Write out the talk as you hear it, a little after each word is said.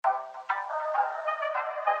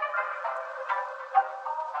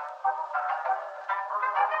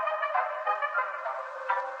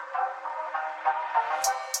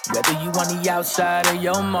Whether you on the outside of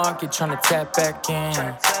your market trying to tap back in,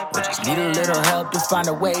 or just need a little help to find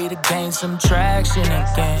a way to gain some traction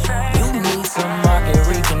again, you need some market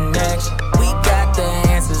reconnection. We got the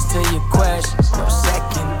answers to your questions. No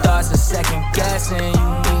second thoughts or second guessing.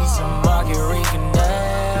 You need some market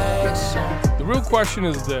reconnection. The real question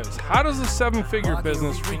is this: how does a seven-figure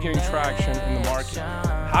business regain traction in the market?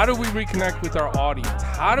 How do we reconnect with our audience?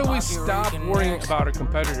 How do we stop worrying about our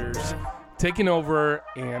competitors taking over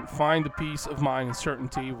and find the peace of mind and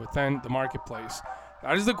certainty within the marketplace?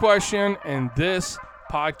 That is the question, and this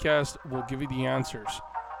podcast will give you the answers.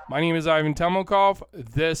 My name is Ivan Temelkov.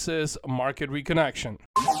 This is Market Reconnection.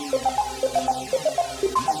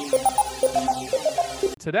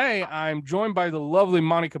 Today, I'm joined by the lovely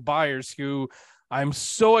Monica Byers, who I'm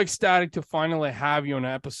so ecstatic to finally have you on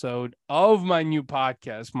an episode of my new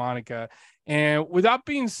podcast, Monica. And with that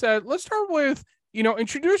being said, let's start with,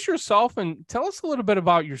 introduce yourself and tell us a little bit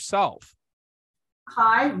about yourself.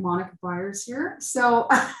 Hi, Monica Byers here. So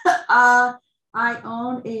I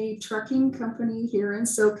own a trucking company here in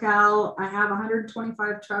SoCal. I have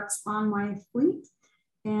 125 trucks on my fleet,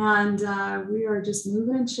 and we are just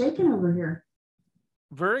moving and shaking over here.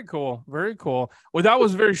 Very cool. Very cool. Well, that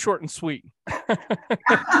was very short and sweet. Straight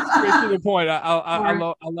to the point. I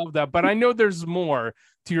love that. But I know there's more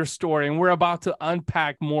to your story, and we're about to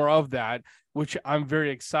unpack more of that, which I'm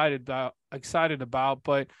very excited about.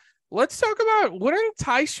 But let's talk about what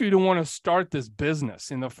enticed you to want to start this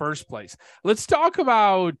business in the first place. Let's talk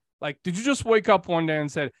about, did you just wake up one day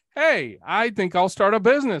and said, hey, I think I'll start a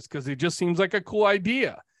business because it just seems like a cool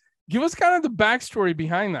idea? Give us kind of the backstory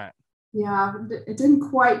behind that. Yeah, it didn't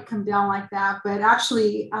quite come down like that, but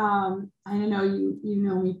actually, I know you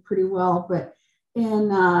know me pretty well, but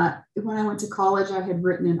when I went to college, I had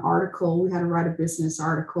written an article. We had to write a business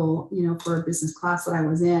article, for a business class that I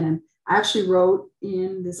was in. And I actually wrote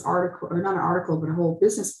in this article, or not an article, but a whole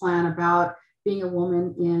business plan about being a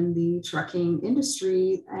woman in the trucking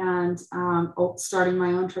industry and starting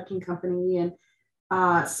my own trucking company. And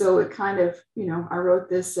so it kind of, I wrote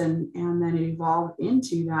this and then it evolved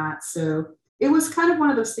into that. So it was kind of one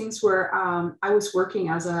of those things where I was working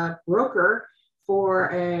as a broker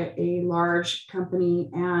for a large company,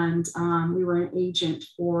 and we were an agent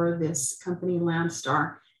for this company,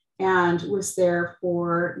 Landstar, and was there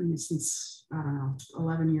for since,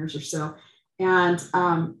 11 years or so. And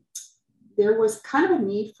there was kind of a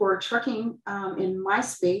need for trucking in my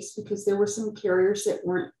space because there were some carriers that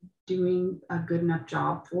weren't doing a good enough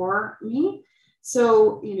job for me.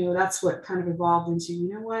 So, that's what kind of evolved into,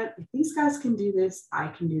 if these guys can do this, I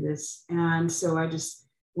can do this. And so I just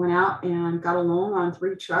went out and got a loan on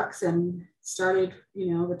 3 trucks and started,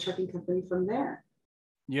 the trucking company from there.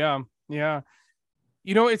 Yeah.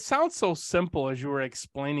 It sounds so simple as you were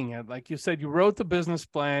explaining it. Like you said, you wrote the business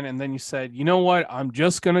plan and then you said, you know what, I'm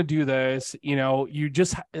just going to do this. You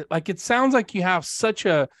just it sounds like you have such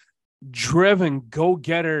a driven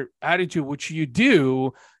go-getter attitude, which you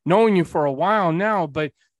do, knowing you for a while now.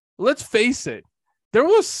 But let's face it, there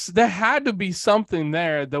had to be something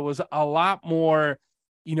there that was a lot more,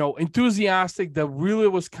 enthusiastic, that really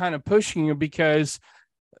was kind of pushing you, because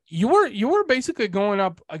you were basically going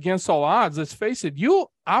up against all odds. Let's face it, you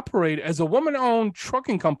operate as a woman-owned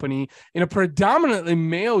trucking company in a predominantly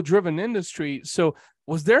male-driven industry. So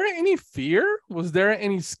was there any fear? Was there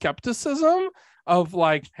any skepticism of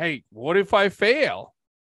hey, what if I fail?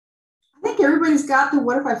 I think everybody's got the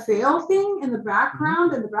what if I fail thing in the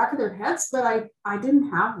background, in the back of their heads, but I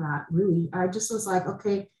didn't have that really. I just was like,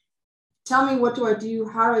 okay, tell me, what do I do?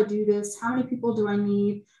 How do I do this? How many people do I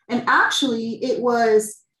need? And actually it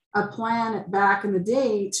was a plan back in the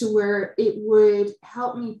day to where it would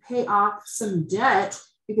help me pay off some debt,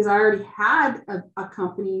 because I already had a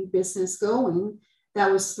company business going that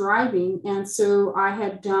was thriving. And so I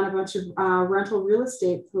had done a bunch of rental real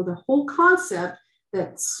estate. So the whole concept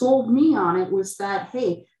that sold me on it was that,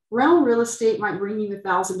 hey, rental real estate might bring you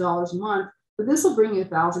 $1,000 a month, but this will bring you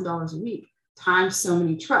 $1,000 a week times so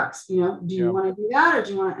many trucks. Do you want to do that? Or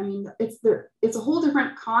do you want to, it's a whole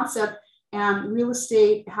different concept, and real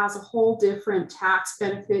estate has a whole different tax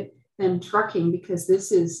benefit than trucking, because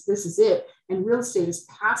this is it. And real estate is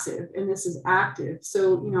passive and this is active.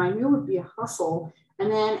 So, I knew it would be a hustle.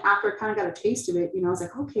 And then after I kind of got a taste of it, I was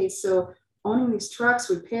like, okay, so owning these trucks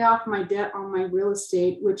would pay off my debt on my real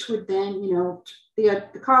estate, which would then,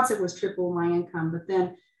 the concept was triple my income, but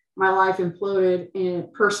then my life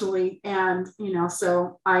imploded personally. And,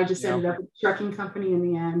 so I just ended up with a trucking company in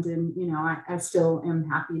the end. And, I still am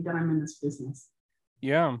happy that I'm in this business.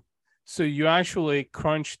 Yeah. So you actually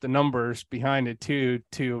crunch the numbers behind it too,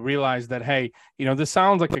 to realize that, hey, this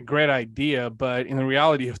sounds like a great idea, but in the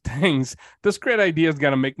reality of things, this great idea is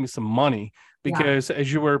going to make me some money. Because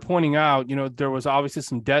as you were pointing out, there was obviously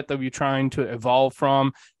some debt that you're trying to evolve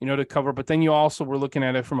from, to cover. But then you also were looking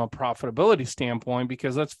at it from a profitability standpoint,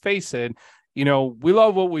 because let's face it, we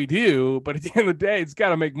love what we do, but at the end of the day, it's got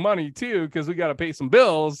to make money too, because we got to pay some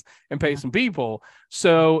bills and pay some people.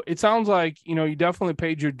 So it sounds like, you definitely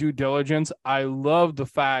paid your due diligence. I love the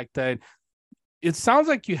fact that it sounds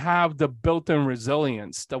like you have the built-in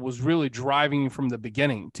resilience that was really driving you from the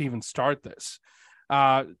beginning to even start this.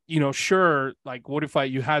 Sure, like, what if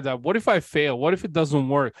you had that? What if I fail? What if it doesn't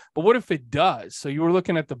work? But what if it does? So you were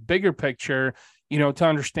looking at the bigger picture, to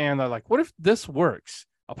understand that, like, what if this works?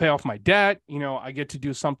 I'll pay off my debt. I get to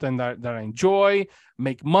do something that I enjoy,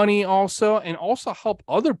 make money also, and also help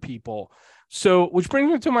other people. So, which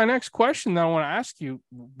brings me to my next question that I want to ask you.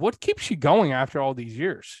 What keeps you going after all these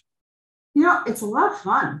years? It's a lot of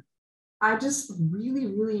fun. I just really,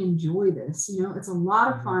 really enjoy this. It's a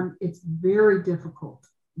lot of fun. It's very difficult,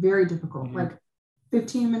 very difficult. Mm-hmm. Like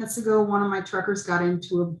 15 minutes ago, one of my truckers got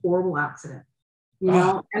into a horrible accident,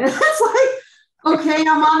 and it's like, okay,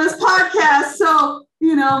 I'm on this podcast. So,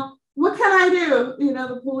 what can I do?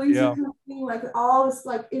 The police are coming, like all this,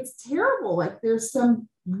 like, it's terrible. Like, there's some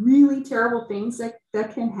really terrible things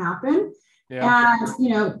that can happen. Yeah.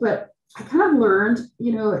 And, but I kind of learned,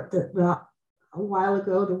 a while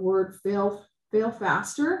ago, the word fail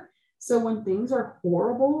faster. So when things are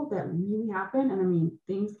horrible that really happen, and I mean,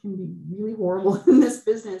 things can be really horrible in this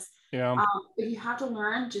business. Yeah. But you have to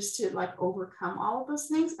learn just to, like, overcome all of those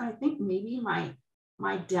things. And I think maybe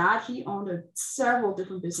my dad, he owned several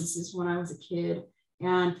different businesses when I was a kid,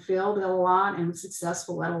 and failed at a lot and was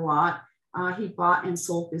successful at a lot. He bought and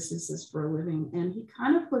sold businesses for a living. And he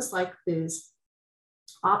kind of was like this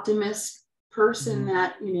optimist person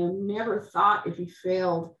that, never thought if he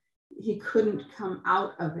failed, he couldn't come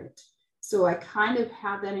out of it. So I kind of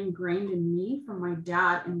had that ingrained in me from my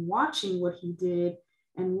dad, and watching what he did,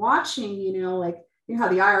 and watching, like, how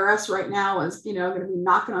the IRS right now is, going to be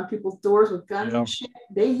knocking on people's doors with guns and shit.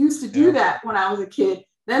 They used to do that when I was a kid.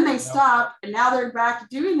 Then they stopped, and now they're back to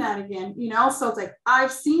doing that again, So it's like,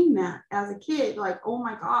 I've seen that as a kid, like, oh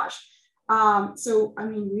my gosh. So, I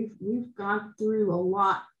mean, we've gone through a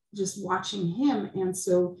lot just watching him. And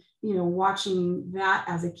so, watching that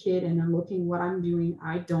as a kid, and then looking what I'm doing,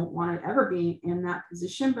 I don't want to ever be in that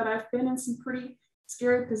position, but I've been in some pretty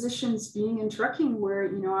scary positions being in trucking where,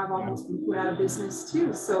 I've almost been put out of business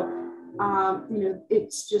too. So,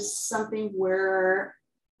 it's just something where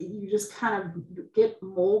you just kind of get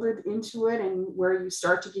molded into it, and where you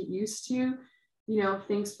start to get used to,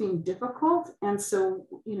 things being difficult. And so,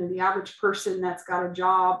 the average person that's got a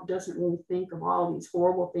job doesn't really think of all these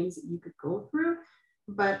horrible things that you could go through.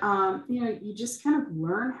 But, you just kind of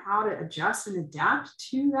learn how to adjust and adapt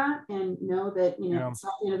to that, and know that, it's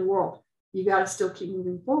not the end of the world. You got to still keep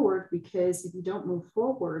moving forward, because if you don't move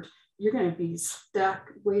forward, you're going to be stuck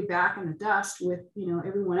way back in the dust with,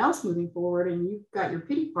 everyone else moving forward, and you've got your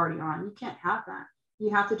pity party on. You can't have that. You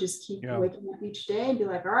have to just keep waking up each day and be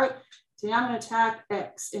like, all right, today I'm going to attack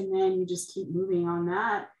X. And then you just keep moving on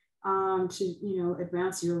that to,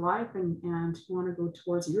 advance your life and want to go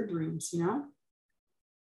towards your dreams,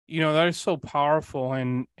 That is so powerful.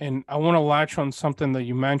 And I want to latch on something that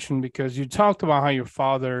you mentioned, because you talked about how your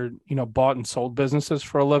father, bought and sold businesses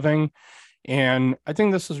for a living. And I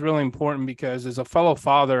think this is really important, because as a fellow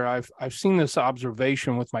father, I've seen this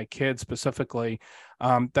observation with my kids specifically,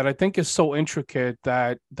 that I think is so intricate,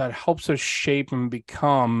 that helps us shape and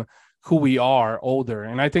become who we are older.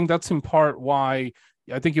 And I think that's in part why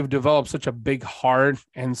I think you've developed such a big heart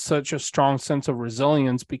and such a strong sense of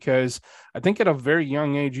resilience, because I think at a very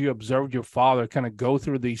young age, you observed your father kind of go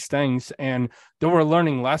through these things, and there were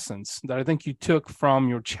learning lessons that I think you took from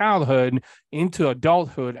your childhood into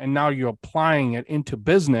adulthood, and now you're applying it into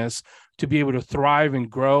business to be able to thrive and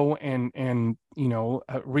grow and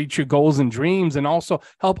reach your goals and dreams, and also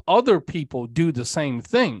help other people do the same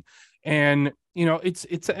thing. And,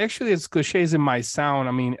 it's actually, as cliche as it might sound,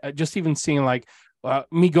 I mean, just even seeing like,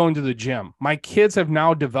 me going to the gym. My kids have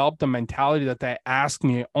now developed a mentality that they ask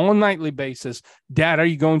me on a nightly basis, Dad, are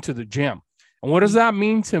you going to the gym? And what does that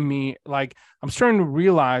mean to me? Like, I'm starting to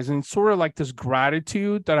realize, and sort of like this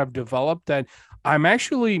gratitude that I've developed, that I'm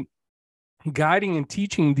actually guiding and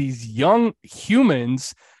teaching these young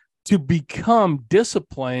humans to become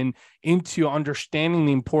disciplined into understanding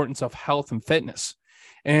the importance of health and fitness.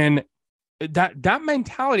 And that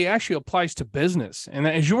mentality actually applies to business. And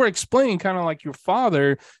as you were explaining, kind of like your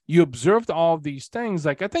father, you observed all of these things.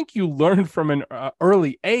 Like, I think you learned from an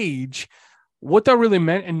early age what that really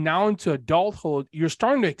meant. And now into adulthood, you're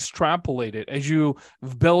starting to extrapolate it as you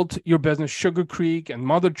built your business, Sugar Creek and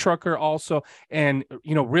Mother Trucker also, and,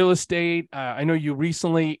 real estate. I know you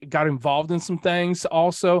recently got involved in some things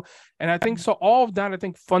also. And I think so all of that, I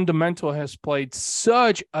think fundamental has played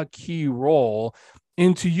such a key role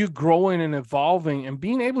into you growing and evolving and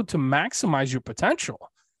being able to maximize your potential.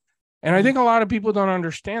 And I think a lot of people don't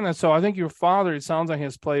understand that. So I think your father, it sounds like,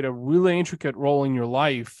 has played a really intricate role in your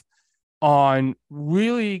life on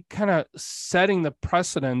really kind of setting the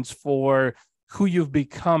precedence for who you've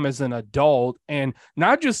become as an adult, and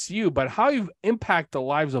not just you, but how you've impacted the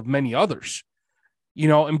lives of many others,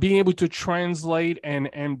 and being able to translate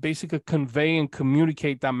and basically convey and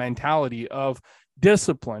communicate that mentality of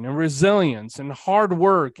discipline and resilience and hard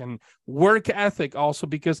work and work ethic also,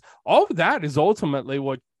 because all of that is ultimately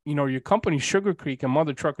what, your company Sugar Creek and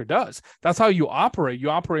Mother Trucker does. That's how you operate.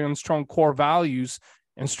 You operate on strong core values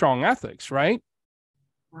and strong ethics, right?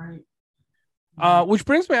 Right. Which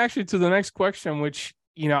brings me actually to the next question, which,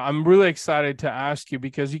 I'm really excited to ask you,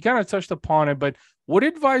 because you kind of touched upon it, but what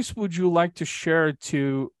advice would you like to share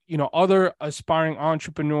to, other aspiring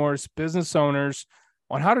entrepreneurs, business owners,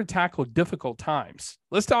 on how to tackle difficult times?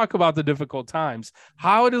 Let's talk about the difficult times.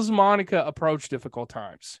 How does Monica approach difficult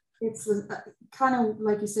times? It's kind of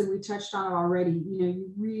like you said, we touched on it already.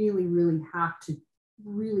 You really, really have to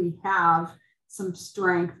really have some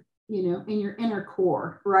strength, in your inner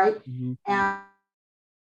core, right? Mm-hmm. And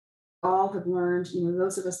all have learned,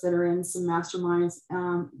 those of us that are in some masterminds,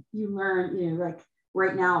 you learn, like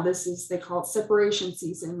right now, they call it separation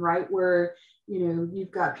season, right? Where,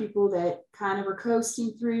 you've got people that kind of are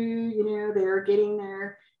coasting through, they're getting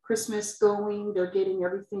their Christmas going, they're getting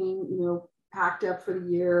everything, packed up for the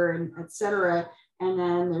year and et cetera. And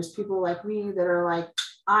then there's people like me that are like,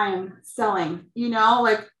 I am selling,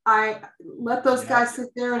 like I let those guys sit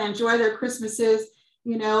there and enjoy their Christmases,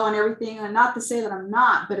 and everything. And not to say that I'm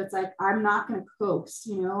not, but it's like, I'm not going to coast,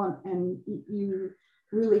 and you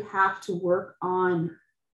really have to work on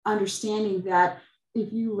understanding that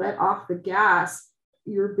if you let off the gas,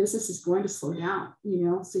 your business is going to slow down,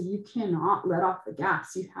 so you cannot let off the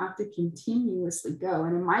gas. You have to continuously go.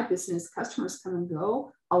 And in my business, customers come and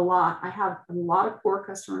go a lot. I have a lot of core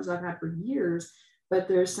customers I've had for years, but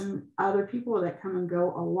there's some other people that come and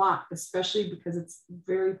go a lot, especially because it's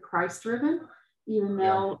very price driven. Even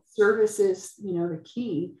though service is, the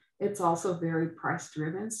key, it's also very price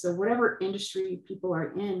driven. So whatever industry people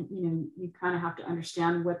are in, you kind of have to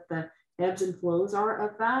understand what the ebbs and flows are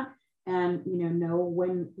of that, and know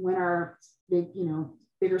when are big,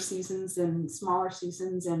 bigger seasons and smaller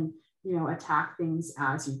seasons, and attack things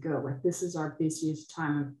as you go. Like, this is our busiest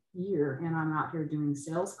time of year, and I'm out here doing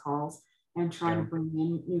sales calls and trying to bring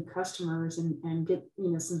in new customers and get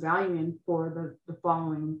some value in for the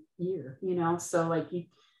following year. So like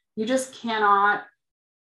you just cannot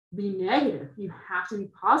be negative. You have to be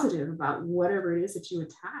positive about whatever it is that you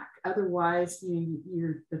attack. Otherwise,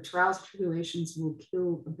 the trials and tribulations will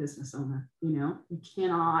kill a business owner. You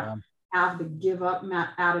cannot have the give up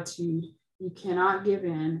attitude. You cannot give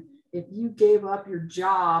in. If you gave up your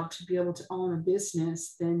job to be able to own a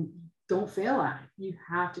business, then don't fail at it. You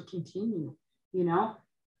have to continue.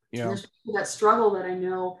 There's people that struggle that I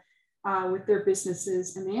know with their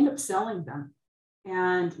businesses, and they end up selling them.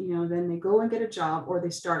 And, then they go and get a job, or they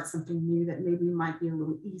start something new that maybe might be a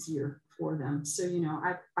little easier for them. So,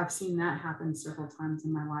 I've seen that happen several times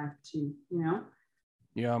in my life too,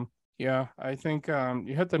 Yeah. I think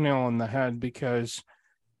you hit the nail on the head, because,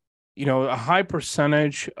 a high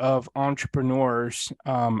percentage of entrepreneurs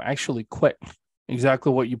actually quit.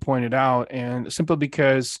 Exactly what you pointed out. And simply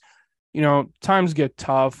because, times get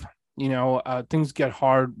tough, things get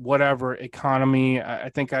hard, whatever, economy.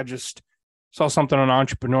 I think I just saw something on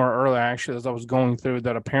Entrepreneur earlier, actually, as I was going through,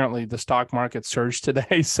 that apparently the stock market surged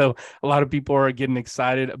today. So a lot of people are getting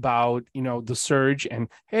excited about, the surge, and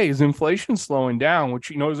hey, is inflation slowing down,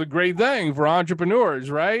 which, is a great thing for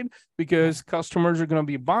entrepreneurs, right? Because customers are going to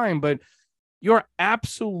be buying. But you're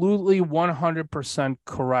absolutely 100%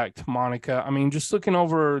 correct, Monica. I mean, just looking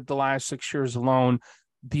over the last 6 years alone,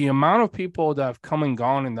 the amount of people that have come and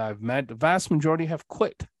gone and that I've met, the vast majority have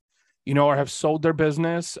quit, or have sold their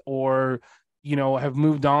business, or, have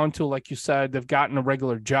moved on to, like you said, they've gotten a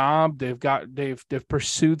regular job. They've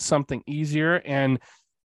pursued something easier, and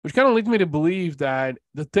which kind of leads me to believe that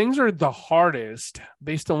the things are the hardest,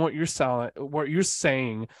 based on what you're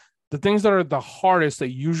saying, The things that are the hardest are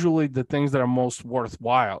usually the things that are most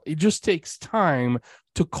worthwhile. It just takes time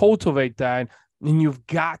to cultivate that. And you've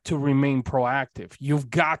got to remain proactive. You've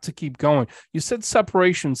got to keep going. You said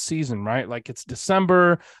separation season, right? Like it's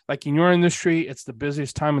December, like in your industry, it's the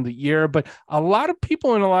busiest time of the year. But a lot of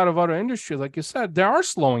people in a lot of other industries, like you said, they are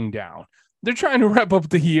slowing down. They're trying to wrap up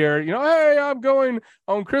the year. Hey, I'm going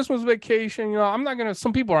on Christmas vacation. I'm not going to,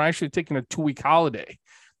 some people are actually taking a 2-week holiday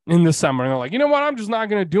in the summer. And they're like, you know what? I'm just not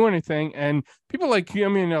going to do anything. And people like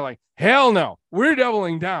you, they're like, hell no, we're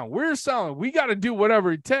doubling down. We're selling. We got to do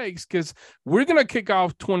whatever it takes because we're going to kick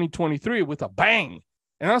off 2023 with a bang.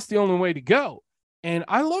 And that's the only way to go. And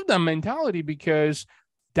I love that mentality because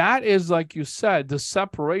that is, like you said, the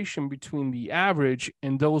separation between the average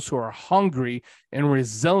and those who are hungry and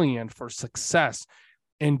resilient for success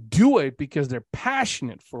and do it because they're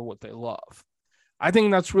passionate for what they love. I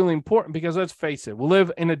think that's really important because let's face it, we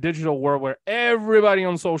live in a digital world where everybody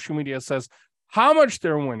on social media says how much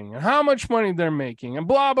they're winning and how much money they're making and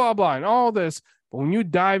blah, blah, blah, and all this. But when you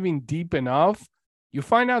dive in deep enough, you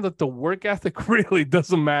find out that the work ethic really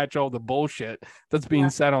doesn't match all the bullshit that's being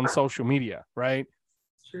said on social media, right?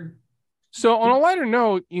 True. So on a lighter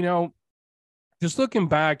note, just looking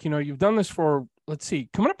back, you've done this for, let's see,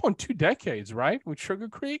 coming up on 2 decades, right? With Sugar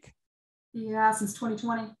Creek? Yeah, since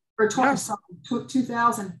 2020 or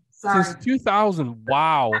 2000. Sorry. Since 2000.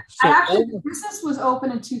 Wow. So business was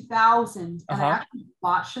open in 2000 and I actually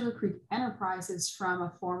bought Sugar Creek Enterprises from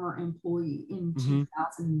a former employee in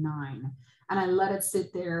 2009. And I let it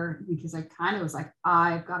sit there because I kind of was like,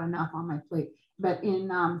 I've got enough on my plate. But in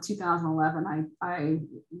 2011, I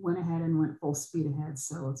went ahead and went full speed ahead.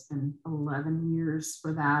 So it's been 11 years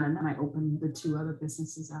for that. And then I opened the 2 other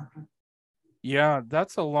businesses after. Yeah,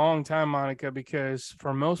 that's a long time, Monica, because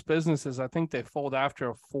for most businesses, I think they fold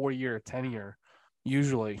after a 4-year, 10-year.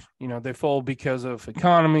 Usually, they fold because of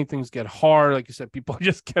economy. Things get hard. Like you said, people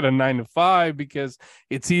just get a 9-to-5 because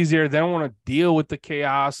it's easier. They don't want to deal with the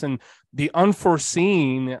chaos and the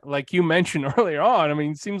unforeseen, like you mentioned earlier on.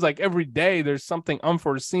 It seems like every day there's something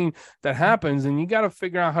unforeseen that happens, and you got to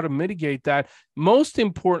figure out how to mitigate that. Most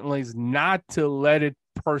importantly is not to let it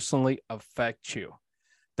personally affect you.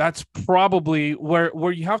 That's probably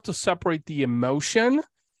where you have to separate the emotion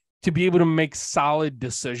to be able to make solid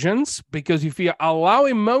decisions, because if you allow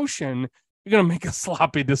emotion, you're going to make a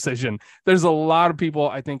sloppy decision. There's a lot of people,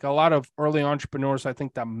 I think, a lot of early entrepreneurs, I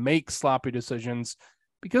think, that make sloppy decisions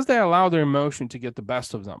because they allow their emotion to get the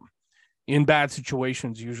best of them in bad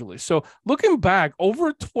situations usually. So looking back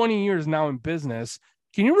over 20 years now in business,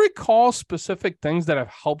 can you recall specific things that have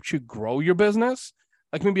helped you grow your business?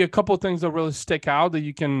 Like maybe a couple of things that really stick out that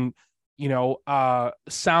you can,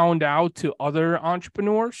 sound out to other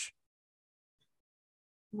entrepreneurs?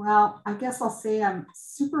 Well, I guess I'll say I'm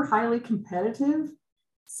super highly competitive.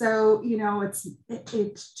 So,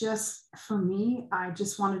 it's just, for me, I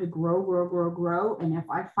just wanted to grow. And if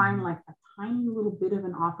I find like a tiny little bit of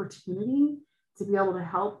an opportunity to be able to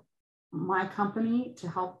help my company, to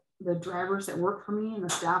help the drivers that work for me and the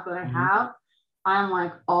staff that I have, I'm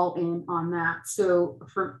like all in on that. So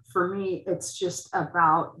for me, it's just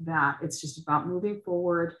about that. It's just about moving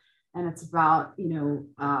forward, and it's about,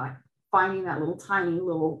 finding that little tiny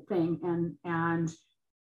little thing and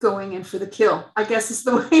going in for the kill, I guess is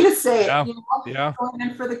the way to say it. Going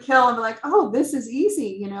in for the kill and be like, oh, this is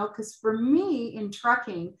easy, because for me in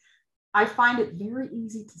trucking, I find it very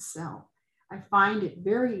easy to sell. I find it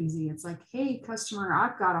very easy. It's like, hey, customer,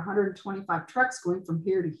 I've got 125 trucks going from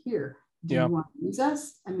here to here. Do you want to use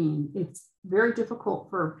us? It's very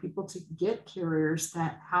difficult for people to get carriers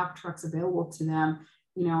that have trucks available to them,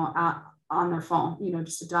 on their phone,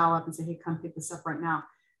 just to dial up and say, hey, come pick this up right now.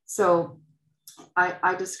 So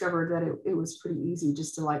I discovered that it was pretty easy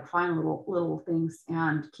just to like find little things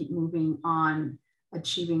and keep moving on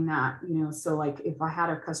achieving that, So like if I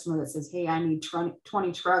had a customer that says, hey, I need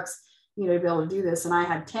 20 trucks, to be able to do this, and I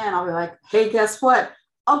had 10, I'll be like, hey, guess what?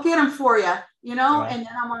 I'll get them for you, and then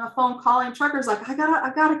I'm on the phone calling truckers like, I got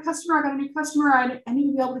a customer, I got a new customer. I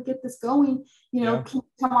need to be able to get this going, can you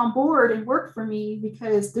come on board and work for me,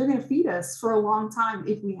 because they're going to feed us for a long time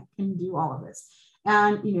if we can do all of this.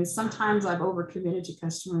 And, sometimes I've overcommitted to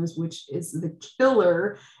customers, which is the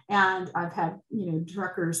killer. And I've had,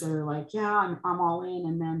 truckers that are like, yeah, I'm all in.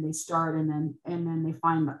 And then they start and then they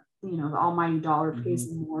find that, the almighty dollar pays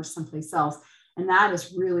them more someplace else. And that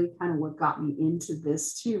is really kind of what got me into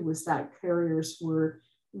this too, was that carriers were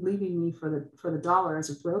leaving me for the dollar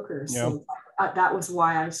as a broker. So that was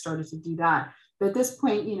why I started to do that. But at this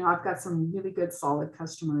point, I've got some really good, solid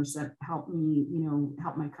customers that help me,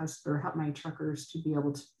 help my truckers to be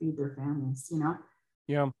able to feed their families,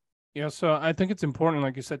 Yeah. Yeah, so I think it's important,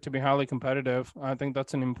 like you said, to be highly competitive. I think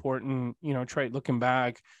that's an important, trait looking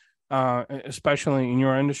back, especially in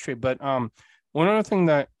your industry. But one other thing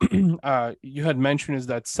that you had mentioned is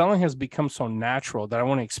that selling has become so natural that I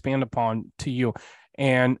want to expand upon to you.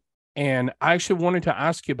 And I actually wanted to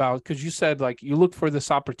ask you about, because you said like you look for this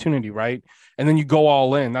opportunity, right? And then you go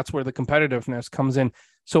all in. That's where the competitiveness comes in.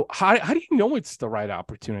 So how do you know it's the right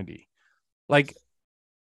opportunity? Like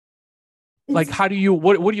how do you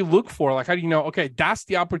what do you look for? Like how do you know, okay, that's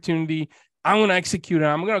the opportunity, I'm going to execute it,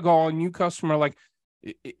 I'm going to go on new customer? Like,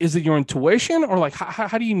 is it your intuition, or like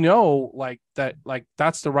how do you know like that, like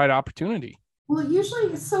that's the right opportunity? Well,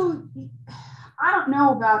 usually, so I don't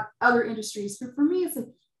know about other industries, but for me, it's like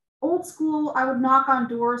old school. I would knock on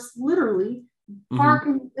doors, literally park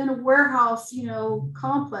in a warehouse,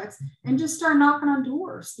 complex, and just start knocking on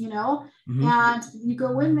doors, and you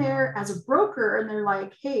go in there as a broker, and they're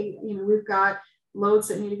like, hey, we've got loads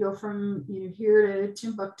that need to go from here to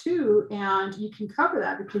Timbuktu, and you can cover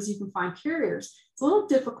that because you can find carriers. It's a little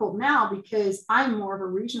difficult now because I'm more of a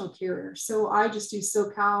regional carrier, so I just do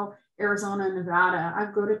SoCal, Arizona, and Nevada. I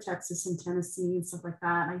go to Texas and Tennessee and stuff like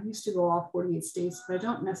that. I used to go all 48 states, but I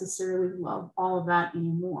don't necessarily love all of that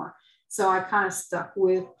anymore. So I kind of stuck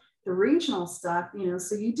with the regional stuff,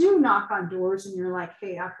 so you do knock on doors and you're like,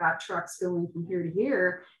 hey, I've got trucks going from here to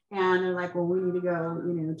here. And they're like, well, we need to go,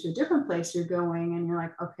 to a different place you're going. And you're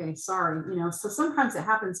like, okay, sorry, so sometimes it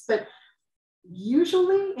happens, but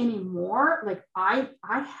usually anymore, like I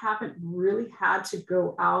haven't really had to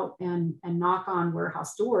go out and knock on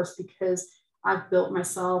warehouse doors because I've built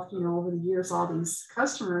myself, over the years, all these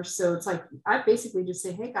customers. So it's like, I basically just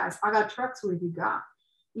say, hey guys, I got trucks. What have you got?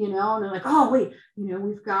 And they're like, oh, wait,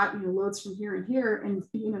 we've got, loads from here and here. And,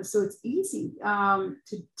 so it's easy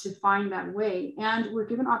to find that way. And we're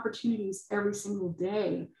given opportunities every single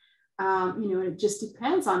day. And it just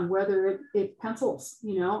depends on whether it pencils. A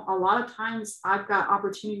lot of times I've got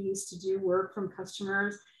opportunities to do work from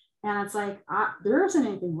customers, and it's like, there isn't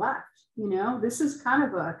anything left. This is kind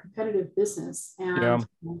of a competitive business. And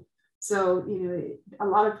so, a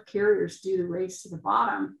lot of carriers do the race to the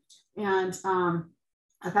bottom. And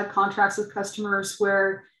I've had contracts with customers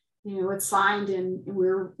where, it's signed and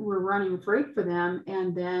we're running freight for them.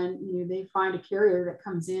 And then, they find a carrier that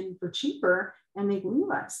comes in for cheaper and they leave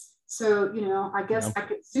us. So, I guess I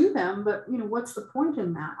could sue them, but, what's the point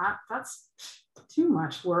in that? That's too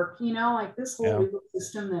much work, like this whole legal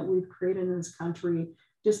system that we've created in this country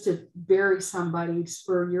just to bury somebody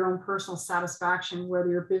for your own personal satisfaction, whether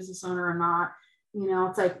you're a business owner or not.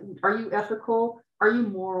 It's like, are you ethical? Are you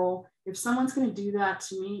moral? If someone's going to do that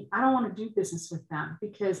to me, I don't want to do business with them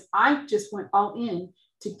because I just went all in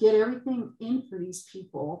to get everything in for these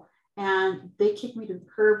people. And they kicked me to the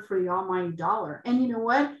curb for the almighty dollar. And you know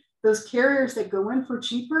what? Those carriers that go in for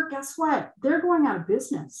cheaper, guess what? They're going out of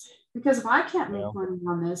business because if I can't make money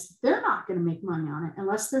on this, they're not going to make money on it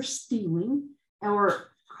unless they're stealing or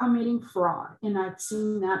committing fraud. And I've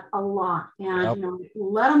seen that a lot. And,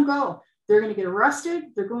 let them go. They're going to get arrested.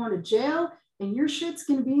 They're going to jail. And your shit's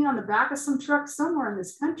going to be on the back of some truck somewhere in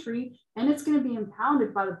this country. And it's going to be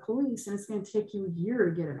impounded by the police. And it's going to take you a year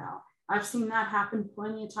to get it out. I've seen that happen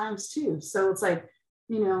plenty of times too. So it's like,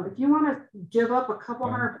 if you want to give up a couple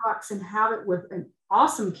 $100 and have it with an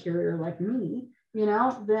awesome carrier like me,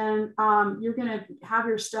 then you're going to have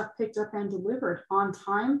your stuff picked up and delivered on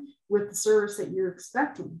time with the service that you're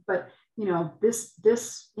expecting. But,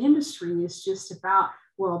 this industry is just about,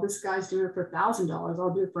 well, this guy's doing it for $1,000.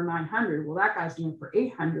 I'll do it for $900. Well, that guy's doing it for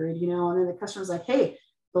 $800, and then the customer's like, hey,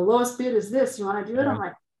 the lowest bid is this. You want to do it? I'm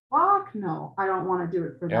like, fuck no, I don't want to do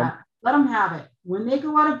it for that. Let them have it. When they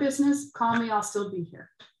go out of business, call me. I'll still be here.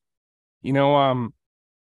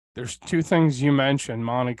 There's two things you mentioned,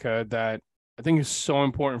 Monica, that I think is so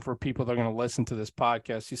important for people that are going to listen to this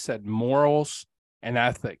podcast. You said morals and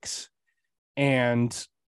ethics. And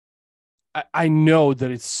I know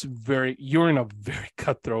that you're in a very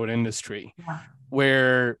cutthroat industry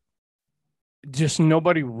where just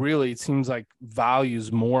nobody really, it seems like,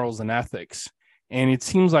 values morals and ethics. And it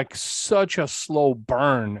seems like such a slow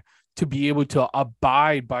burn to be able to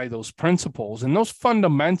abide by those principles and those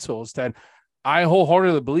fundamentals that I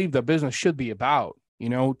wholeheartedly believe that business should be about.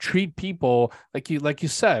 Treat people like you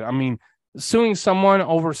said. I mean, suing someone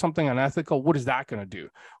over something unethical, what is that going to do?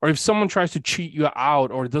 Or if someone tries to cheat you out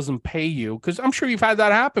or doesn't pay you, because I'm sure you've had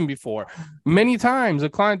that happen before. Many times a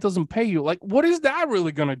client doesn't pay you. Like, what is that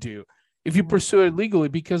really going to do if you pursue it legally?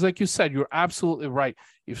 Because like you said, you're absolutely right.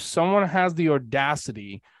 If someone has the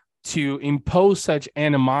audacity to impose such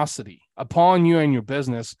animosity upon you and your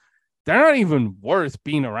business, they're not even worth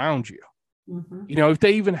being around you. If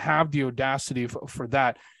they even have the audacity for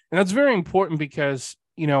that. And that's very important because,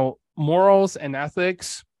 morals and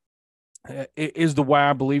ethics is the way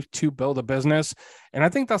I believe to build a business. And I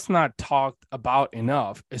think that's not talked about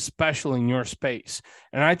enough, especially in your space.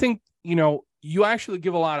 And I think, you actually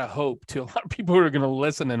give a lot of hope to a lot of people who are going to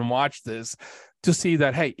listen and watch this to see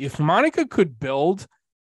that, hey, if Monica could build,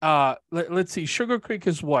 let's see, Sugar Creek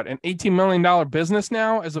is what, an $18 million business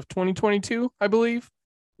now as of 2022, I believe.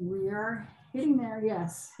 We are hitting there,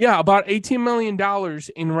 yes. Yeah, about $18 million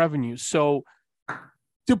in revenue. So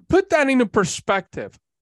to put that into perspective,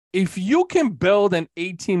 if you can build an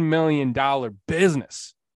 $18 million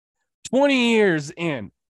business 20 years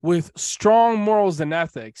in with strong morals and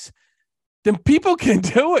ethics, then people can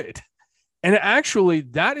do it. And actually,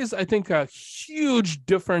 that is, I think, a huge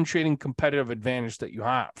differentiating competitive advantage that you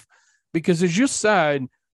have. Because as you said,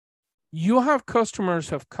 you have customers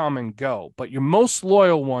have come and go, but your most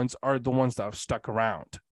loyal ones are the ones that have stuck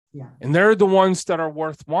around. Yeah. And they're the ones that are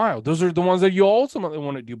worthwhile. Those are the ones that you ultimately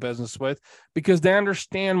want to do business with because they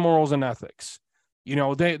understand morals and ethics.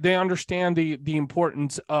 They understand the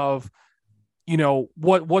importance of,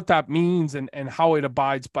 what that means and how it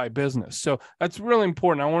abides by business. So that's really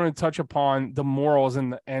important. I want to touch upon the morals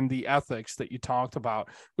and the ethics that you talked about,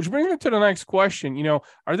 which brings me to the next question.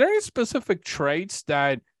 Are there any specific traits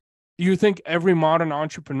that you think every modern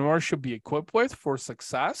entrepreneur should be equipped with for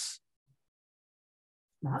success?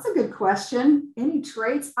 That's a good question. Any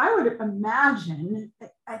traits? I would imagine,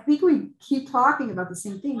 I think we keep talking about the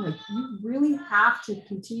same thing. Like, you really have to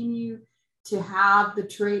continue to have the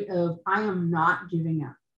trait of, I am not giving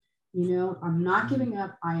up. I'm not giving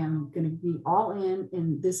up. I am going to be all in,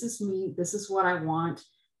 and this is me. This is what I want.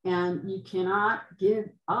 And you cannot give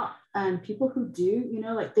up. And people who do,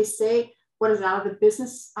 like they say, what is out of the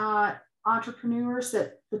business entrepreneurs,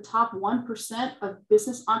 that the top 1% of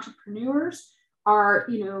business entrepreneurs are,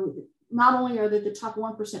 not only are they the top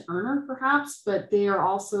 1% earner perhaps, but they are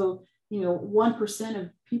also, 1% of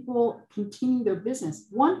people continue their business.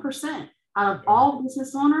 1% out of all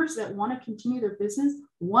business owners that want to continue their business,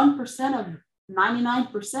 1% of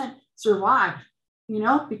 99% survive,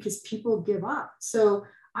 because people give up. So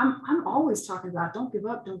I'm always talking about don't give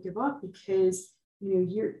up, because,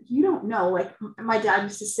 you don't know. Like my dad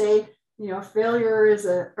used to say, a failure is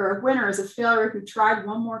a winner is a failure who tried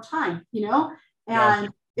one more time, and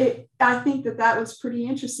I think that was pretty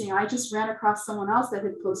interesting. I just ran across someone else that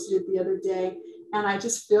had posted it the other day. And I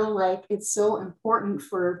just feel like it's so important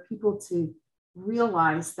for people to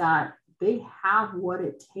realize that they have what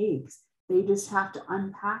it takes. They just have to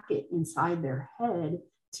unpack it inside their head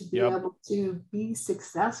to be able to be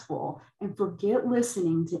successful, and forget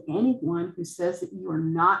listening to anyone who says that you are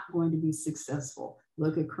not going to be successful.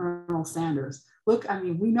 Look at Colonel Sanders. Look,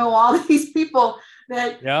 we know all these people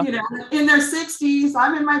that, in their 60s,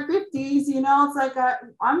 I'm in my 50s, it's like,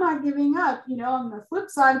 I'm not giving up, on the flip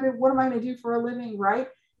side of it, what am I going to do for a living, right?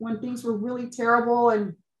 When things were really terrible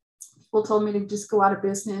and people told me to just go out of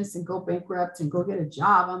business and go bankrupt and go get a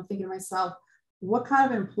job, I'm thinking to myself, what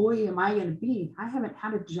kind of employee am I going to be? I haven't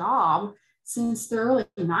had a job since the early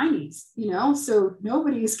 90s, so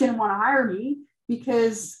nobody's going to want to hire me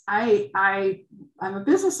because I'm a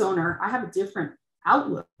business owner. I have a different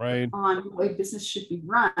outlook on the way business should be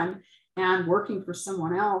run, and working for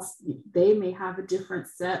someone else, they may have a different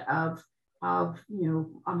set of a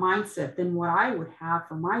mindset than what I would have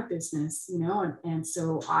for my business, and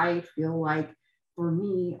so I feel like for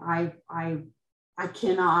me, I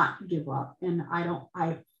cannot give up, and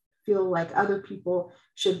I feel like other people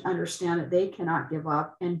should understand that they cannot give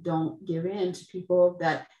up and don't give in to people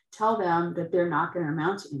that tell them that they're not going to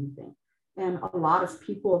amount to anything. And a lot of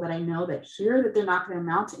people that I know that hear that they're not going to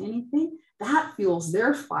amount to anything, that fuels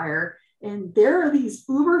their fire. And there are these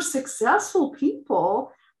uber successful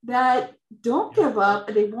people that don't give up.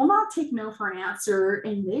 They will not take no for an answer,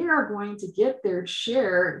 and they are going to get their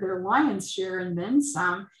share, their lion's share, and then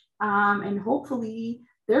some. And hopefully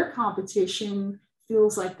their competition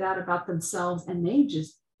feels like that about themselves, and they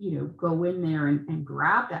just, go in there and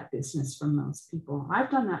grab that business from those people. I've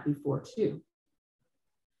done that before too.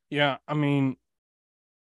 Yeah.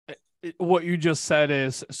 What you just said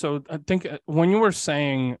is, so I think when you were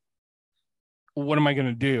saying, what am I going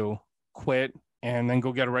to do? Quit and then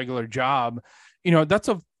go get a regular job.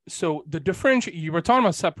 So the differential, you were talking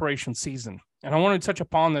about separation season. And I want to touch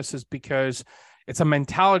upon this is because it's a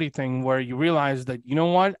mentality thing where you realize that,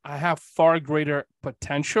 I have far greater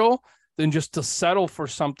potential than just to settle for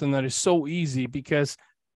something that is so easy, because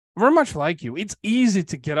very much like you. It's easy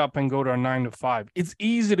to get up and go to a 9 to 5. It's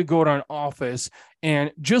easy to go to an office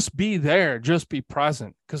and just be there, just be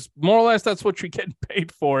present. Because more or less, that's what you're getting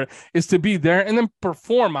paid for, is to be there and then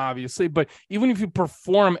perform, obviously. But even if you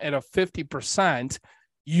perform at a 50%,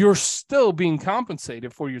 you're still being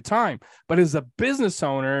compensated for your time. But as a business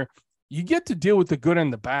owner, you get to deal with the good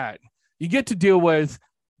and the bad. You get to deal with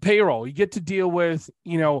payroll. You get to deal with,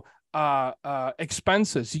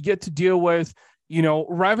 expenses. You get to deal with,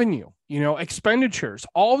 revenue, expenditures,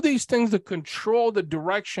 all of these things that control the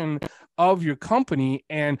direction of your company.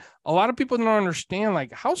 And a lot of people don't understand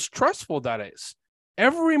like how stressful that is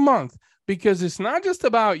every month, because it's not just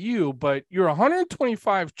about you, but you're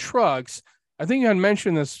 125 trucks. I think you had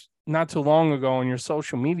mentioned this not too long ago on your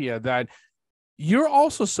social media, that you're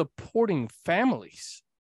also supporting families.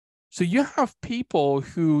 So you have people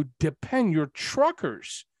who depend, your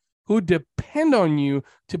truckers, who depend on you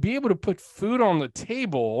to be able to put food on the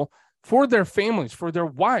table for their families, for their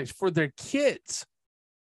wives, for their kids.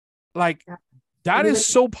 Like, that is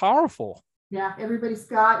so powerful. Yeah, everybody's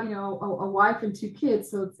got, a wife and 2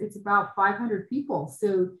 kids. So it's about 500 people.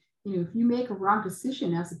 So, if you make a wrong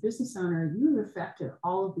decision as a business owner, you have affected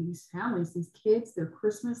all of these families, these kids, their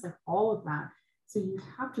Christmas, like all of that. So you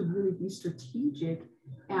have to really be strategic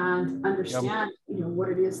and understand, what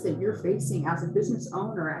it is that you're facing as a business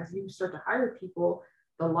owner, as you start to hire people,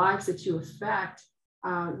 the lives that you affect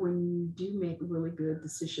when you do make really good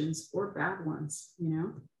decisions or bad ones,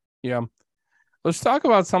 Yeah. Let's talk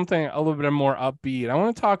about something a little bit more upbeat. I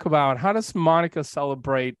want to talk about, how does Monica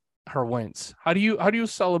celebrate her wins? How do you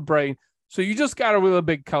celebrate? So you just got a really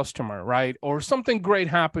big customer, right? Or something great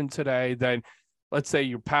happened today that, let's say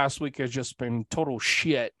your past week has just been total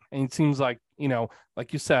shit. And it seems like,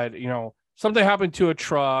 like you said, something happened to a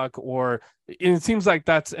truck, or it seems like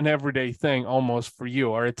that's an everyday thing almost for you,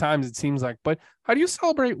 or at times it seems like, but how do you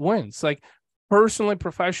celebrate wins? Like personally,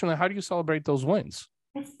 professionally, how do you celebrate those wins?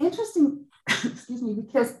 It's interesting, excuse me,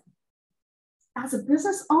 because as a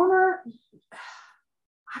business owner,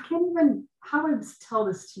 I can't even, how do I tell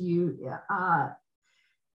this to you?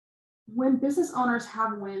 When business owners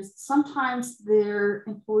have wins, sometimes their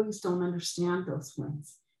employees don't understand those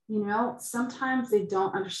wins. Sometimes they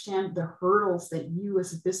don't understand the hurdles that you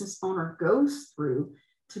as a business owner goes through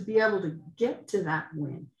to be able to get to that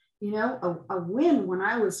win. A win when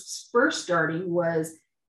I was first starting was,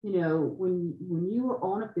 when you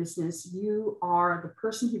own a business, you are the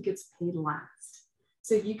person who gets paid last.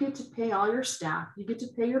 So you get to pay all your staff, you get to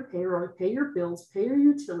pay your payroll, pay your bills, pay your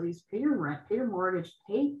utilities, pay your rent, pay your mortgage,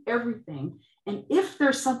 pay everything. And if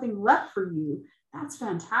there's something left for you, that's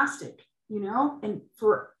fantastic, and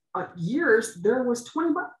for years, there was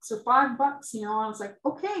 $20 or $5, and I was like,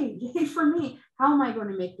 okay, yay for me. How am I going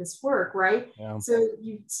to make this work, right? Yeah. So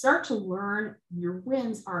you start to learn your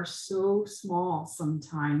wins are so small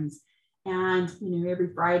sometimes. And,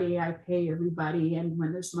 every Friday I pay everybody. And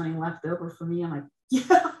when there's money left over for me, I'm like,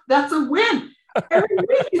 yeah, that's a win. Every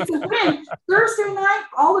week it's a win. Thursday night,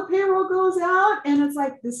 all the payroll goes out and it's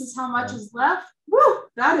like, this is how much is left. Woo,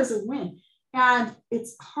 that is a win. And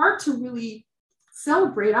it's hard to really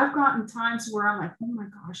celebrate. I've gotten times where I'm like, oh my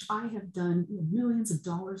gosh, I have done millions of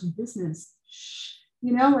dollars in business.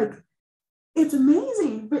 Like, it's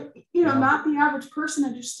amazing, but not the average person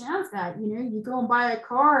understands that. You go and buy a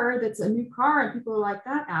car that's a new car and people are like,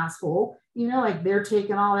 that asshole, like they're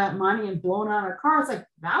taking all that money and blowing out a car. It's like,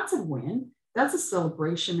 that's a win. That's a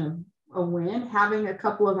celebration of a win. Having a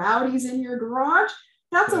couple of Audis in your garage,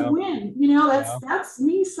 that's a win. That's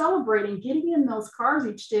me celebrating, getting in those cars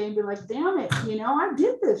each day and be like, damn it, I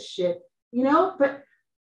did this shit, but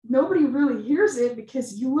nobody really hears it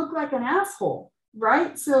because you look like an asshole,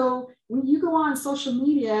 right? So when you go on social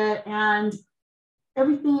media and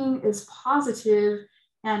everything is positive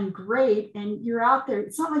and great and you're out there,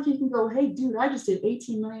 it's not like you can go, hey, dude, I just did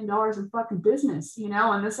 $18 million in fucking business,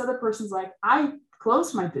 and this other person's like, I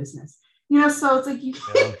closed my business, so it's like you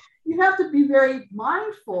have to be very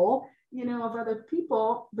mindful, of other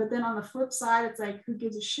people. But then on the flip side, it's like, who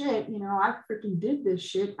gives a shit? I freaking did this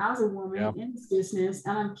shit as a woman in this business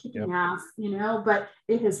and I'm kicking ass, but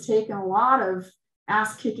it has taken a lot of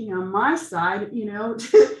ass kicking on my side,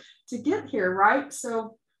 to get here. Right.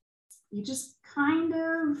 So you just kind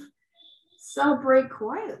of celebrate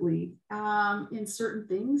quietly in certain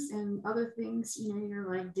things, and other things, you're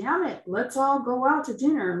like, damn it, let's all go out to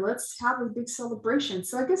dinner. Let's have a big celebration.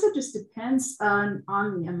 So I guess it just depends on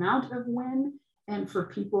the amount of win, and for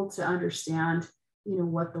people to understand,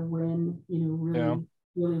 what the win,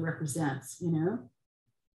 really represents,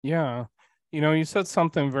 Yeah. You said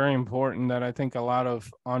something very important that I think a lot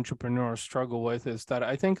of entrepreneurs struggle with, is that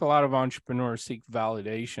I think a lot of entrepreneurs seek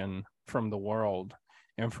validation from the world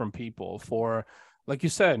and from people for, like you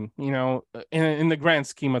said, in the grand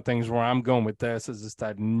scheme of things, where I'm going with this is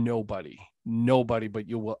that nobody but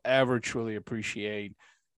you will ever truly appreciate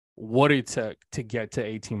what it took to get to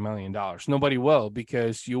 $18 million. Nobody will,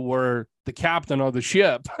 because you were the captain of the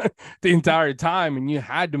ship the entire time, and you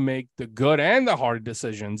had to make the good and the hard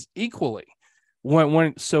decisions equally.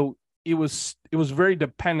 So it was very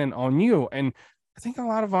dependent on you. And I think a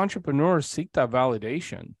lot of entrepreneurs seek that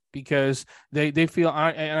validation because they feel,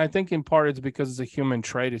 and I think in part it's because it's a human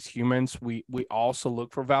trait. As humans, we also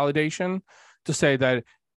look for validation to say that,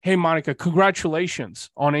 hey, Monica, congratulations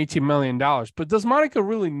on $18 million. But does Monica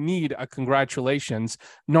really need a congratulations,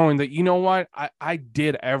 knowing that, you know what, I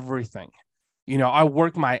did everything? I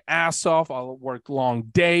worked my ass off. I worked long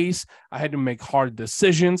days. I had to make hard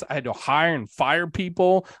decisions. I had to hire and fire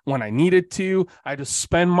people when I needed to. I had to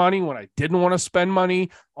spend money when I didn't want to spend money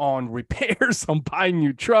on repairs, on buying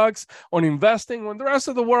new trucks, on investing, when the rest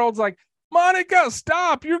of the world's like, Monica,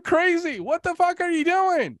 stop. You're crazy. What the fuck are you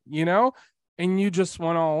doing? And you just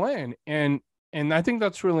went all in. And I think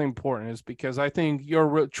that's really important, is because I think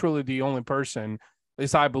you're truly the only person, at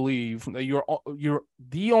least I believe, that you're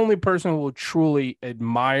the only person who will truly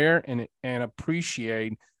admire and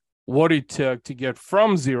appreciate what it took to get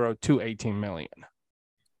from 0 to 18 million.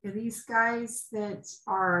 These guys that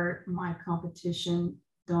are my competition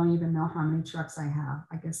don't even know how many trucks I have.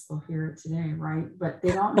 I guess they'll hear it today, right? But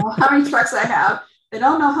they don't know how many trucks I have. They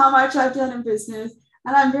don't know how much I've done in business.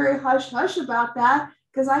 And I'm very hush-hush about that,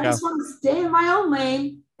 because I just want to stay in my own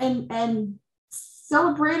lane and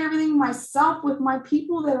celebrate everything myself with my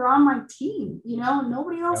people that are on my team.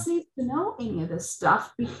 Nobody else needs to know any of this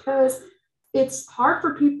stuff, because it's hard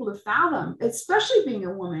for people to fathom, especially being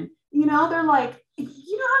a woman. They're like,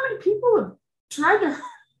 how many people have tried to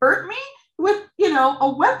hurt me with,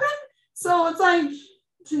 a weapon? So it's like,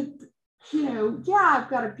 I've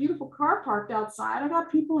got a beautiful car parked outside. I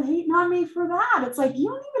got people hating on me for that. It's like, you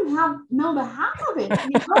don't even know the half of it.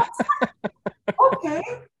 Okay,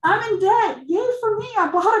 I'm in debt. Yay for me. I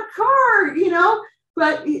bought a car,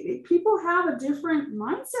 but people have a different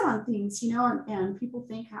mindset on things, and people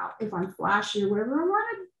think how, if I'm flashy or whatever, I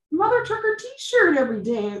want a mother trucker t-shirt every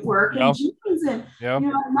day at work and jeans, and,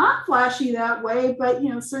 I'm not flashy that way, but,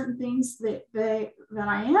 certain things that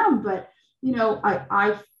I am, but,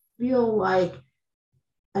 I feel like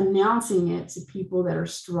announcing it to people that are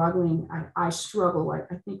struggling. I struggle,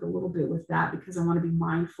 I think, a little bit with that, because I want to be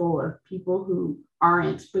mindful of people who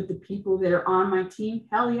aren't, but the people that are on my team,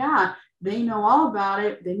 hell yeah, they know all about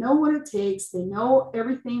it. They know what it takes. They know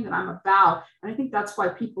everything that I'm about. And I think that's why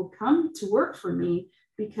people come to work for me,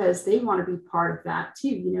 because they want to be part of that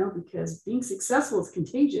too, because being successful is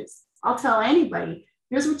contagious. I'll tell anybody,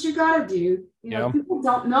 here's what you got to do. People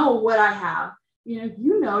don't know what I have.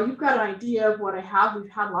 You've got an idea of what I have. We've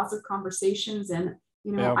had lots of conversations, and,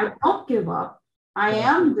 I don't give up. I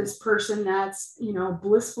am this person that's,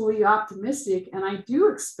 blissfully optimistic, and I do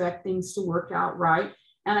expect things to work out right.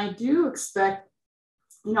 And I do expect,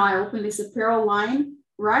 I opened this apparel line,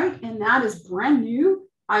 right? And that is brand new.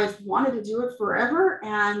 I've wanted to do it forever.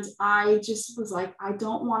 And I just was like, I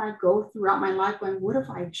don't want to go throughout my life going, what if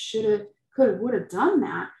I should have, could have, would have done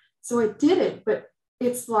that? So I did it. But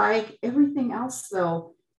it's like everything else,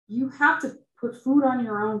 though, you have to put food on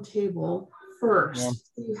your own table first.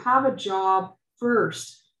 So you have a job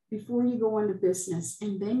first before you go into business.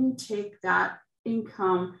 And then you take that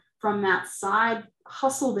income from that side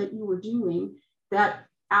hustle that you were doing that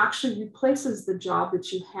actually replaces the job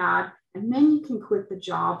that you had. And then you can quit the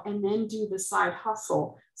job and then do the side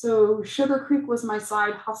hustle. So Sugar Creek was my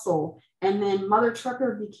side hustle. And then Mother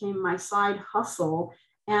Trucker became my side hustle.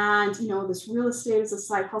 And, this real estate is a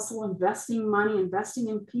side hustle, investing money, investing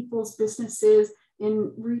in people's businesses,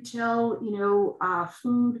 in retail,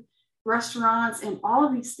 food, restaurants, and all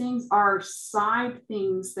of these things are side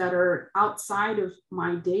things that are outside of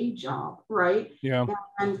my day job, right? Yeah.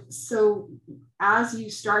 And so as you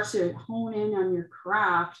start to hone in on your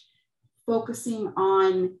craft, focusing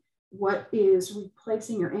on what is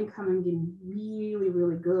replacing your income and getting really,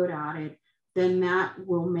 really good at it, then that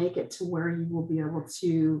will make it to where you will be able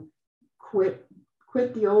to quit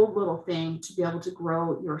the old little thing to be able to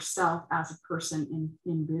grow yourself as a person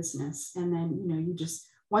in business. And then, you just,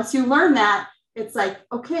 once you learn that, it's like,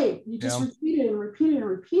 okay, you just repeat it and repeat it and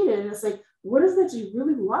repeat it. And it's like, what is it that you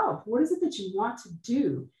really love? What is it that you want to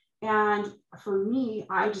do? And for me,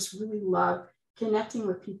 I just really love connecting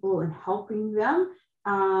with people and helping them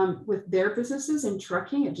with their businesses and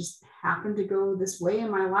trucking. It just happened to go this way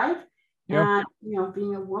in my life. Yeah. And,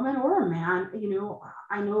 being a woman or a man,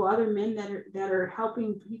 I know other men that are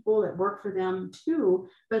helping people that work for them too,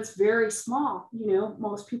 but it's very small.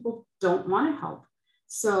 Most people don't want to help.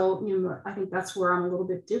 So, I think that's where I'm a little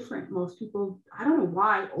bit different. Most people, I don't know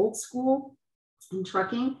why, old school in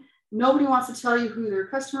trucking, nobody wants to tell you who their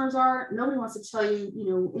customers are. Nobody wants to tell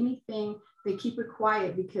you, anything. They keep it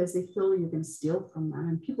quiet because they feel you're going to steal from them,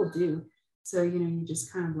 and people do. So, you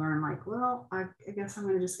just kind of learn like, well, I guess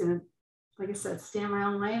I'm just going to, like I said, stay in my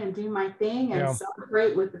own lane and do my thing and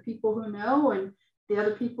celebrate with the people who know, and the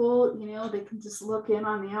other people, they can just look in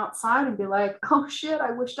on the outside and be like, oh shit,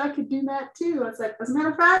 I wished I could do that too. It's like, as a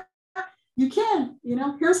matter of fact, you can,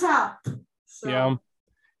 here's how. So. Yeah.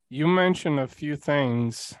 You mentioned a few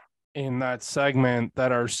things in that segment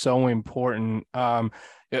that are so important.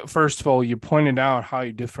 First of all, you pointed out how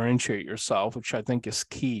you differentiate yourself, which I think is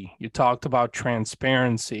key. You talked about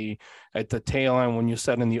transparency at the tail end when you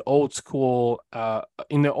said in the old school,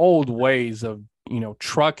 in the old ways of,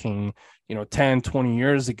 trucking, 10, 20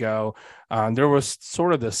 years ago, there was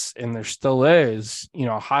sort of this, and there still is,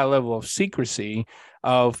 a high level of secrecy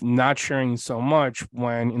of not sharing so much,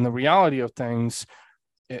 when in the reality of things,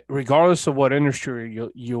 regardless of what industry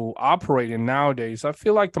you operate in nowadays, I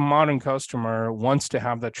feel like the modern customer wants to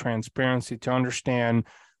have that transparency to understand,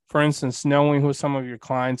 for instance, knowing who some of your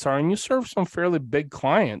clients are, and you serve some fairly big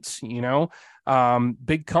clients,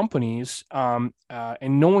 big companies, and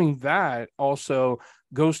knowing that also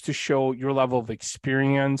goes to show your level of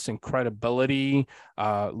experience and credibility,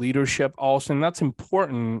 leadership also. And that's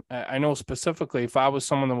important. I know specifically if I was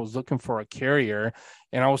someone that was looking for a carrier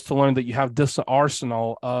and I was to learn that you have this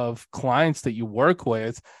arsenal of clients that you work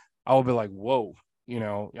with, I would be like, whoa,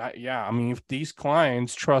 yeah. I mean, if these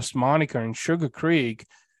clients trust Monica and Sugar Creek,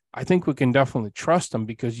 I think we can definitely trust them,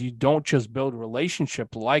 because you don't just build a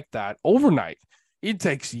relationship like that overnight. It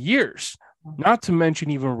takes years. Not to mention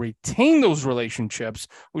even retain those relationships,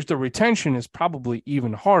 which the retention is probably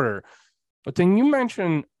even harder. But then you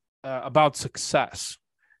mentioned about success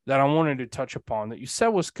that I wanted to touch upon that you said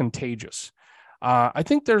was contagious. I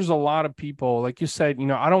think there's a lot of people, like you said,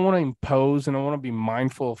 I don't want to impose and I want to be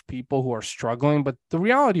mindful of people who are struggling. But the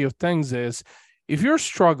reality of things is, if you're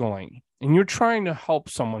struggling and you're trying to help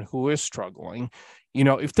someone who is struggling,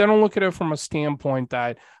 if they don't look at it from a standpoint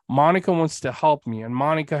that Monica wants to help me, and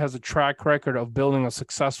Monica has a track record of building a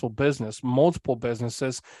successful business, multiple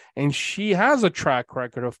businesses, and she has a track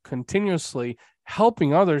record of continuously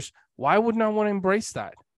helping others, why wouldn't I want to embrace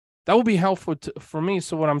that? That would be helpful for me.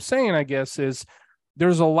 So what I'm saying, I guess, is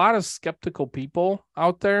there's a lot of skeptical people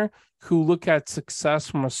out there who look at success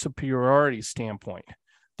from a superiority standpoint.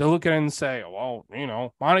 They look at it and say, well,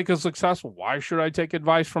 Monica's successful. Why should I take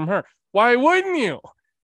advice from her? Why wouldn't you?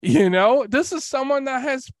 This is someone that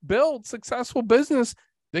has built successful business.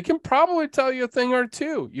 They can probably tell you a thing or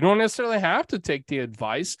two. You don't necessarily have to take the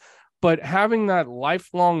advice, but having that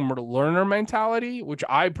lifelong learner mentality, which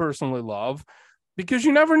I personally love, because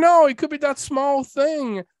you never know, it could be that small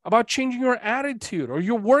thing about changing your attitude or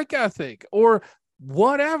your work ethic or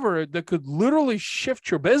whatever that could literally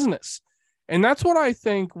shift your business. And that's what I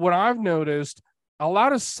think, what I've noticed, a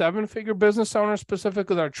lot of 7-figure business owners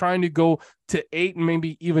specifically that are trying to go to 8 and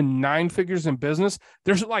maybe even 9 figures in business,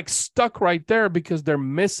 they're like stuck right there because they're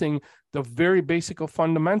missing the very basic of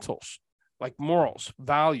fundamentals like morals,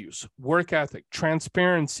 values, work ethic,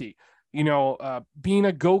 transparency, being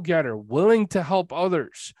a go-getter, willing to help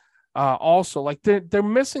others. Also, like they're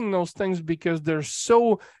missing those things because they're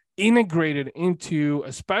so integrated into,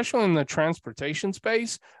 especially in the transportation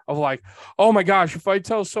space, of like, oh my gosh, if I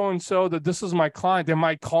tell so-and-so that this is my client, they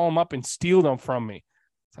might call them up and steal them from me.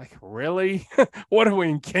 It's like, really? What are we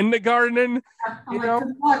in kindergarten? Good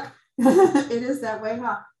luck. It is that way,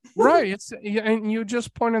 huh? Right. And you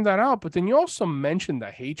just pointed that out, but then you also mentioned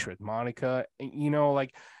the hatred, Monica.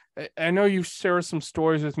 Like, I know you share some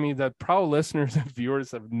stories with me that probably listeners and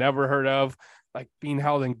viewers have never heard of, like being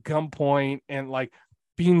held in gunpoint and like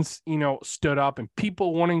being, stood up and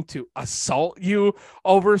people wanting to assault you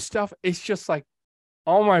over stuff. It's just like,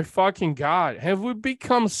 oh my fucking God, have we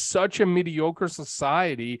become such a mediocre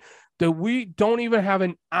society that we don't even have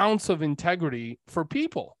an ounce of integrity for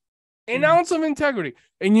people? An ounce of integrity.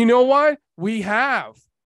 And you know what? We have.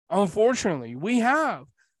 Unfortunately, we have.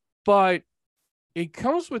 But it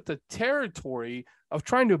comes with the territory of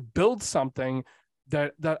trying to build something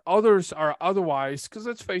that others are otherwise, because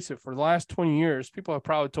let's face it, for the last 20 years, people have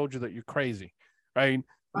probably told you that you're crazy, right?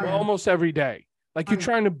 Oh, yeah. Almost every day. Like you're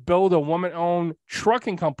trying to build a woman-owned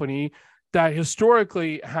trucking company that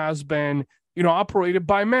historically has been, operated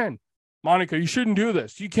by men. Monica, you shouldn't do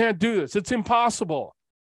this. You can't do this. It's impossible.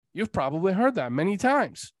 You've probably heard that many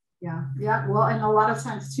times. Yeah. Well, and a lot of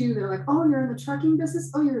times too, they're like, "Oh, you're in the trucking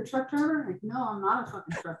business? Oh, you're a truck driver?" Like, no, I'm not a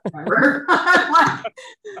fucking truck driver. Like,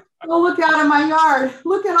 go look out in my yard.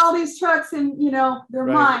 Look at all these trucks, and they're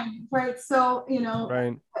mine, right? So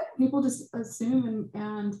people just assume,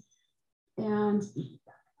 and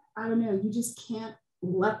I don't know. You just can't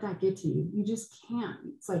let that get to you. You just can't.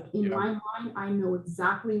 It's like in my mind, I know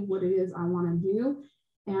exactly what it is I want to do.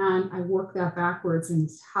 And I work that backwards, and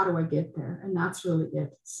how do I get there? And that's really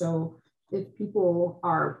it. So if people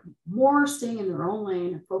are more staying in their own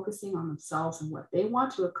lane and focusing on themselves and what they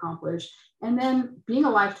want to accomplish, and then being a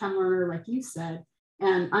lifetime learner, like you said,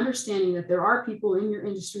 and understanding that there are people in your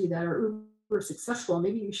industry that are uber successful,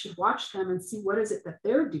 maybe you should watch them and see what is it that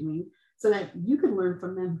they're doing so that you can learn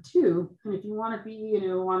from them too. And if you want to be,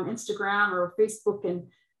 on Instagram or Facebook and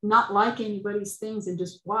not like anybody's things and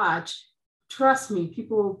just watch, trust me,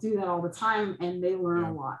 people do that all the time and they learn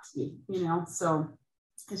a lot, so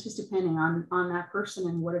it's just depending on that person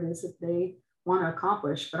and what it is that they want to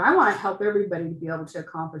accomplish. But I want to help everybody to be able to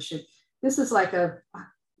accomplish it. This is like a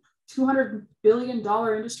 $200 billion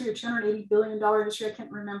industry or $280 billion industry. I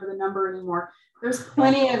can't remember the number anymore. There's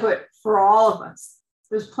plenty of it for all of us.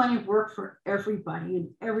 There's plenty of work for everybody, and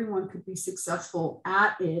everyone could be successful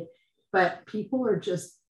at it. But people are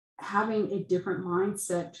just having a different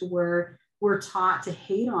mindset to where we're taught to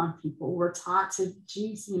hate on people. We're taught to,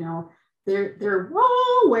 geez, they're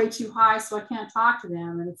way too high, so I can't talk to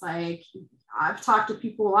them. And it's like, I've talked to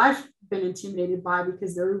people I've been intimidated by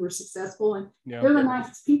because they were successful, and they're the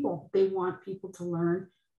nicest people. They want people to learn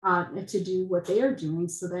to do what they are doing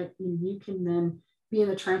so that you can then be in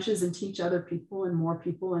the trenches and teach other people and more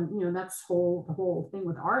people. And, that's the whole thing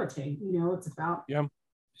with Arate. It's about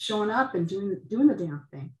showing up and doing the damn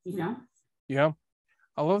thing, Yeah.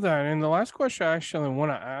 I love that. And the last question I actually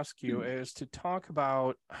want to ask you is to talk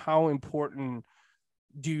about how important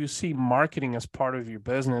do you see marketing as part of your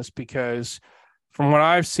business? Because from what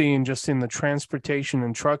I've seen just in the transportation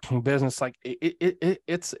and trucking business, like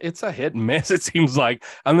it's a hit and miss. It seems like,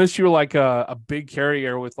 unless you're like a big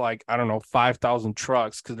carrier with like, I don't know, 5,000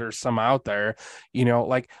 trucks, because there's some out there,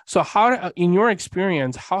 so how, in your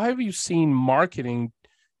experience, how have you seen marketing,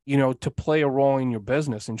 to play a role in your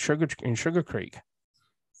business in Sugar Creek?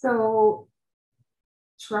 So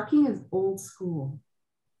trucking is old school.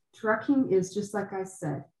 Trucking is just like I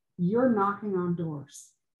said, you're knocking on doors.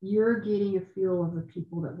 You're getting a feel of the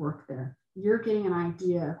people that work there. You're getting an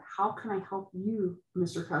idea of how can I help you,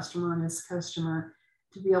 Mr. Customer and Miss Customer,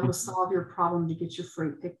 to be able to solve your problem, to get your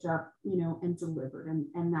freight picked up, and delivered.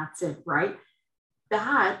 And that's it, right?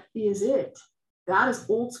 That is it. That is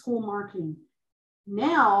old school marketing.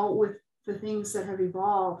 Now, with the things that have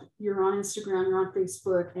evolved, you're on Instagram, you're on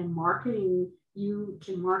Facebook, and marketing, you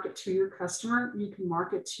can market to your customer, you can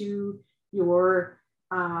market to your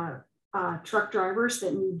truck drivers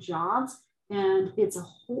that need jobs, and it's a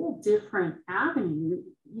whole different avenue,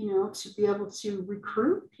 to be able to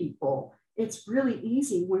recruit people. It's really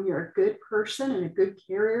easy when you're a good person and a good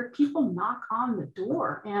carrier. People knock on the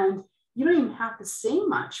door, and you don't even have to say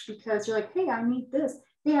much because you're like, hey, I need this.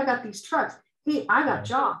 Hey, I got these trucks. Hey, I got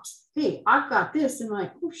jobs. Hey, I've got this. And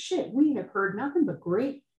like, oh shit, we have heard nothing but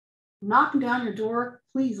great. Knocking down your door,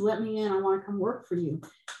 please let me in. I want to come work for you.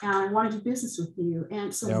 And I want to do business with you.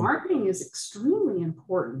 And so marketing is extremely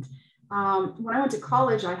important. When I went to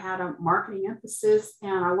college, I had a marketing emphasis,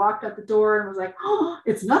 and I walked out the door and was like, oh,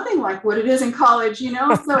 it's nothing like what it is in college, So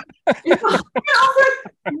it's like,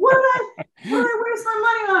 what did I waste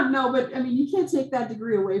my money on? No, but I mean, you can't take that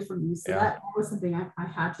degree away from you. So that was something I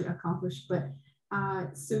had to accomplish. But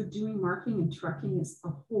so doing marketing and trucking is a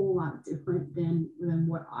whole lot different than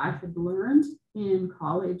what I had learned in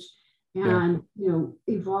college. And,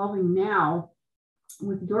 evolving now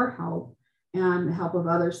with your help and the help of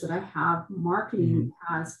others that I have, marketing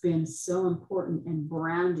has been so important, and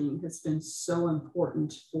branding has been so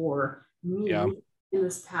important for me in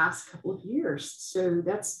this past couple of years. So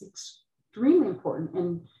that's extremely important.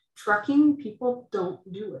 And trucking, people don't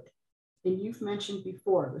do it. And you've mentioned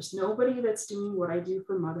before, there's nobody that's doing what I do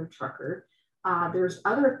for Mother Trucker. There's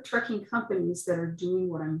other trucking companies that are doing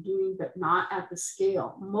what I'm doing, but not at the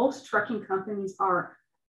scale. Most trucking companies are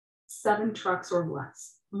 7 trucks or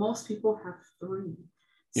less. Most people have 3.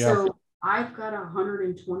 So I've got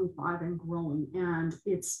 125 and growing. And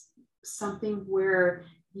it's something where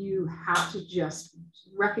you have to just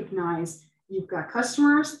recognize you've got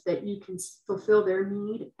customers that you can fulfill their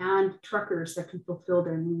need and truckers that can fulfill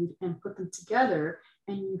their need, and put them together,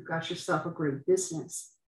 and you've got yourself a great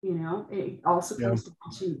business. It also comes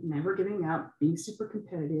down to never giving up, being super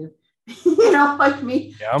competitive, like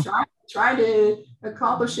me, trying to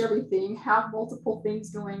accomplish everything, have multiple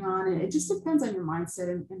things going on. And it just depends on your mindset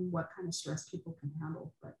and what kind of stress people can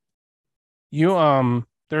handle. But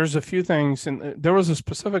there's a few things, and there was a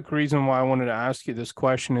specific reason why I wanted to ask you this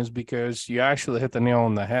question is because you actually hit the nail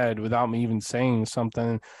on the head without me even saying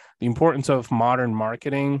something. The importance of modern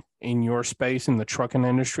marketing in your space, in the trucking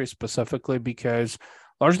industry specifically,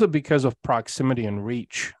 largely because of proximity and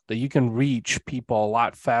reach, that you can reach people a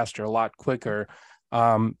lot faster, a lot quicker.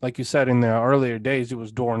 Like you said, in the earlier days, it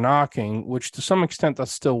was door knocking, which to some extent that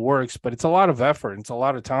still works, but it's a lot of effort. It's a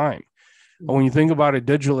lot of time. But when you think about it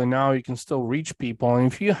digitally now, you can still reach people.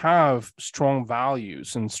 And if you have strong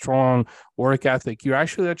values and strong work ethic, you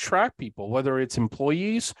actually attract people, whether it's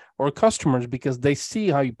employees or customers, because they see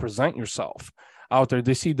how you present yourself out there.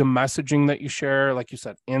 They see the messaging that you share, like you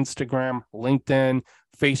said, Instagram, LinkedIn,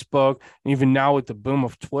 Facebook, and even now with the boom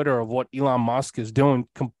of Twitter, of what Elon Musk is doing,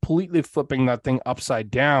 completely flipping that thing upside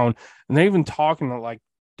down. And they're even talking like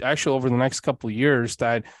actually over the next couple of years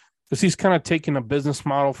that, because he's kind of taking a business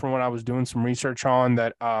model from what I was doing some research on,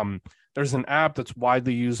 that there's an app that's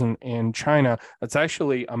widely used in China that's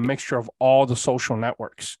actually a mixture of all the social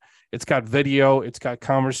networks. It's got video, it's got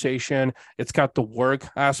conversation, it's got the work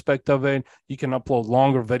aspect of it. You can upload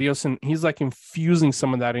longer videos, and he's like infusing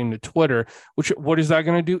some of that into Twitter, which what is that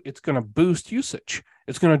going to do? It's going to boost usage.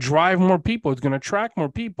 It's going to drive more people. It's going to attract more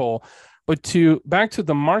people. But back to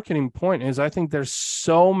the marketing point is I think there's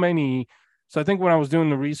so many. So I think when I was doing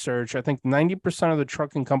the research, I think 90% of the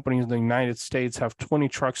trucking companies in the United States have 20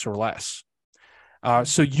 trucks or less.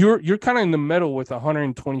 So you're kind of in the middle with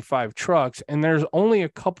 125 trucks, and there's only a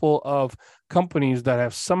couple of companies that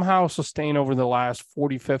have somehow sustained over the last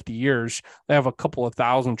 40, 50 years. They have a couple of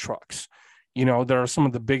thousand trucks. There are some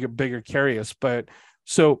of the bigger carriers. But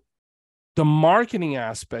so the marketing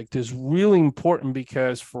aspect is really important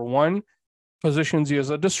because, for one, positions you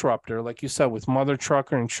as a disruptor, like you said, with Mother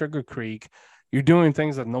Trucker and Sugar Creek, you're doing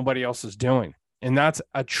things that nobody else is doing. And that's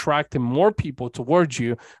attracting more people towards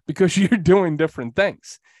you because you're doing different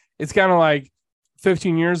things. It's kind of like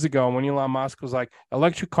 15 years ago when Elon Musk was like,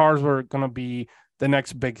 electric cars were going to be the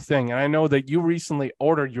next big thing. And I know that you recently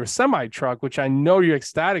ordered your semi truck, which I know you're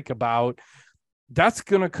ecstatic about. That's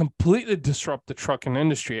going to completely disrupt the trucking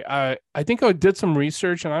industry. I think I did some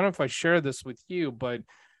research, and I don't know if I share this with you, but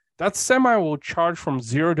that semi will charge from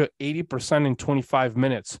 0 to 80% in 25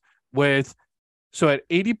 minutes. So at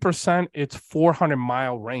 80%, it's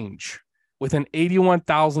 400-mile range with an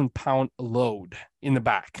 81,000-pound load in the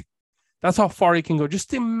back. That's how far you can go.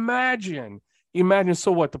 Just imagine.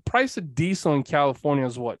 So what? The price of diesel in California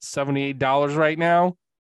is what? $78 right now,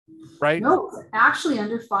 right? No, it's actually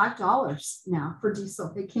under $5 now for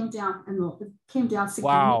diesel. It came down significantly.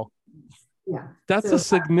 Wow. Yeah. That's a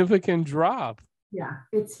significant drop. Yeah,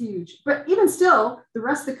 it's huge. But even still, the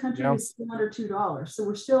rest of the country is still under $2. So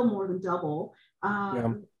we're still more than double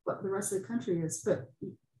what the rest of the country is. But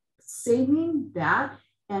saving that,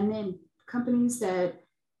 and then companies that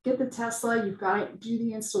get the Tesla, you've got to do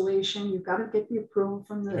the installation, you've got to get the approval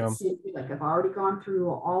from the city. Like, I've already gone through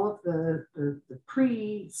all of the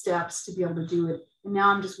pre-steps to be able to do it. And now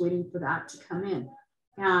I'm just waiting for that to come in.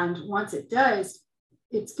 And once it does,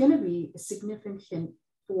 it's going to be significant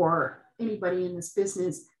for anybody in this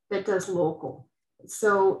business that does local.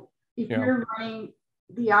 So if you're running,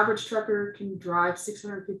 the average trucker can drive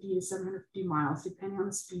 650 to 750 miles, depending on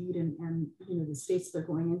the speed and the states they're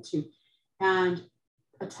going into. And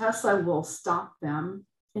a Tesla will stop them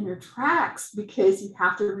in their tracks because you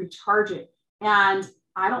have to recharge it. And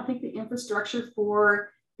I don't think the infrastructure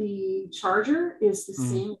for the charger is the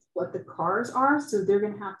same as what the cars are. So they're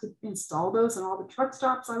going to have to install those in all the truck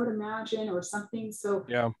stops, I would imagine, or something. So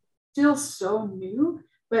still so new,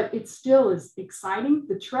 but it still is exciting.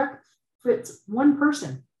 The truck fits one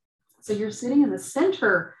person. So you're sitting in the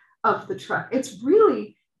center of the truck. It's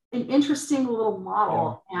really an interesting little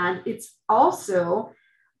model. And it's also,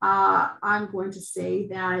 I'm going to say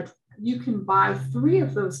that you can buy 3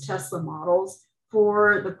 of those Tesla models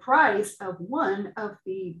for the price of one of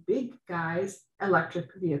the big guys' electric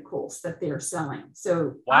vehicles that they're selling.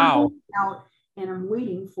 So I'm going out and I'm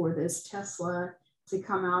waiting for this Tesla to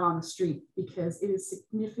come out on the street because it is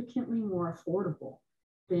significantly more affordable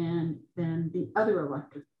than the other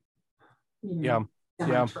electric,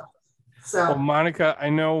 trucks. So, well, Monica, I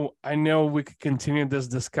know we could continue this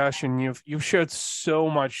discussion. You've shared so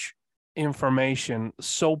much information,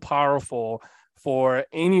 so powerful for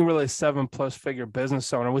any really 7+ figure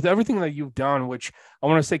business owner with everything that you've done, which I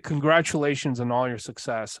want to say congratulations on all your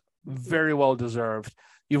success. Very well deserved.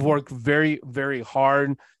 You've worked very, very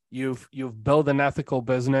hard. You've built an ethical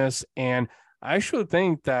business, and I actually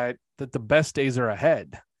think that the best days are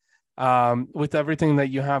ahead. with everything that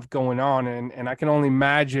you have going on. And I can only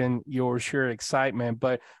imagine your sheer excitement.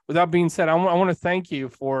 But with that being said, I want to thank you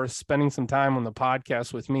for spending some time on the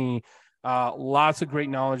podcast with me. Lots of great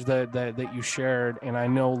knowledge that you shared, and I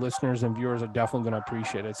know listeners and viewers are definitely going to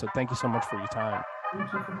appreciate it. So thank you so much for your time.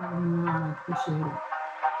 Thank you for having me on. I appreciate it.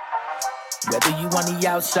 Whether you on the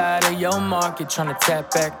outside of your market trying to tap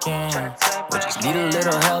back in, or just need a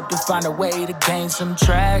little help to find a way to gain some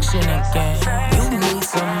traction again, you need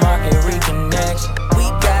some market reconnection. We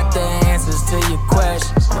got the answers to your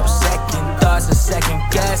questions. No second thoughts or second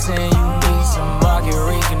guessing. You need some market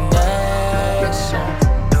reconnection.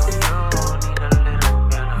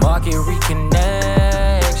 Market reconnection.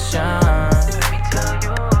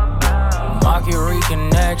 Market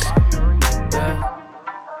reconnection.